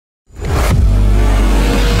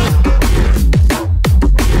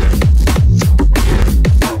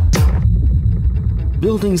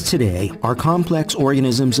Buildings today are complex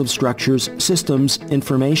organisms of structures, systems,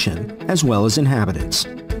 information, as well as inhabitants.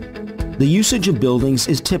 The usage of buildings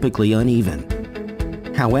is typically uneven.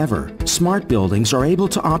 However, smart buildings are able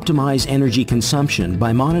to optimize energy consumption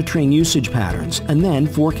by monitoring usage patterns and then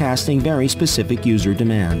forecasting very specific user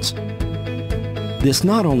demands. This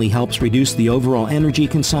not only helps reduce the overall energy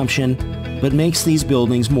consumption, but makes these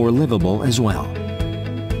buildings more livable as well.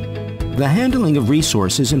 The handling of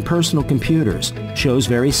resources in personal computers shows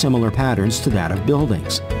very similar patterns to that of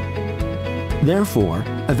buildings. Therefore,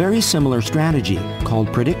 a very similar strategy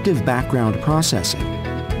called predictive background processing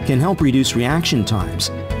can help reduce reaction times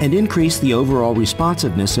and increase the overall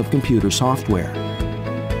responsiveness of computer software.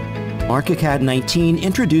 ArchiCAD 19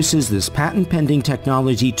 introduces this patent-pending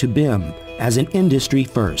technology to BIM as an industry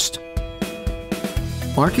first.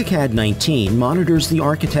 ArchiCAD 19 monitors the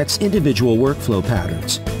architect's individual workflow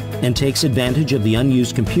patterns and takes advantage of the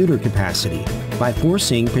unused computer capacity by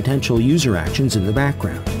foreseeing potential user actions in the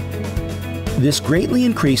background. This greatly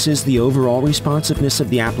increases the overall responsiveness of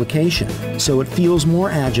the application, so it feels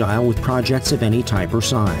more agile with projects of any type or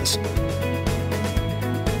size.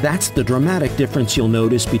 That's the dramatic difference you'll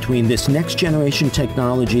notice between this next-generation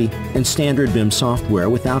technology and standard BIM software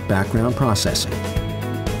without background processing.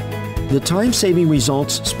 The time-saving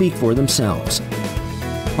results speak for themselves.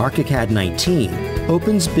 ArchiCAD 19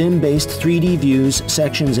 opens BIM-based 3D views,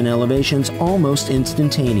 sections, and elevations almost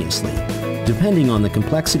instantaneously, depending on the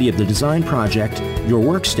complexity of the design project, your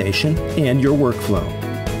workstation, and your workflow.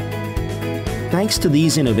 Thanks to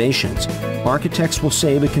these innovations, architects will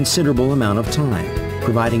save a considerable amount of time,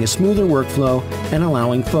 providing a smoother workflow and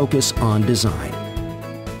allowing focus on design.